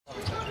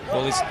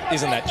Well,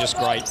 isn't that just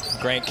great?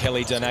 Grant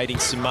Kelly donating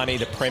some money.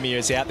 The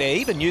Premier's out there.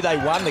 Even knew they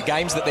won the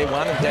games that they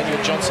won, and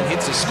Daniel Johnson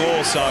hits a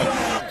score.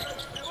 So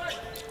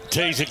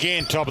tees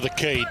again, top of the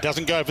key.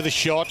 Doesn't go for the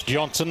shot.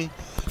 Johnson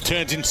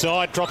turns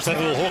inside, drops that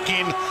little hook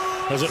in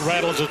as it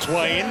rattles its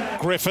way in.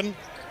 Griffin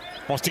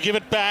wants to give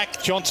it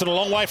back. Johnson a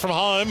long way from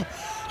home.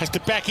 Has to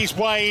back his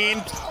way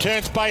in.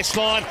 Turns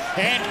baseline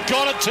and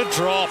got it to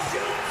drop.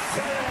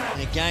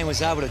 And again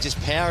was able to just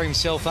power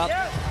himself up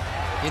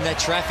in that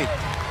traffic.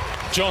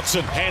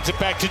 Johnson hands it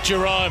back to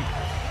Jerome.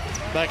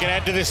 They can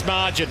add to this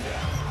margin.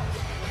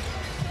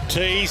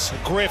 Tees,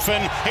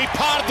 Griffin, he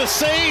parted the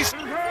seas.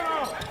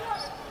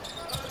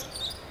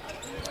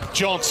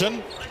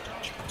 Johnson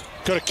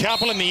got a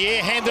couple in the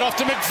air, handed off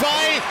to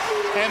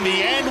McVeigh, and the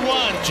and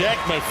one, Jack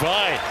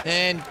McVeigh.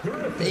 And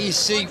there you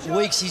see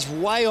Weeks, he's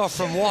way off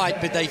from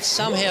White, but they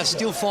somehow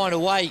still find a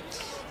way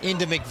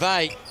into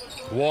McVeigh.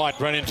 White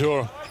ran into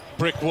a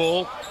brick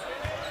wall,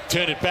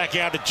 turned it back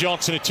out to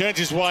Johnson, who turns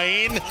his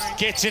way in,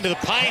 gets into the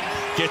paint,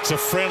 gets a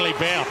friendly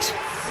bounce.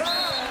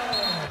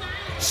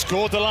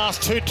 Scored the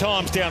last 2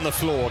 times down the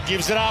floor,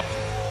 gives it up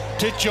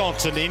to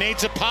Johnson. He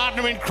needs a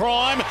partner in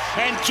crime,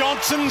 and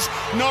Johnson's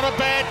not a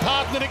bad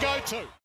partner to go to.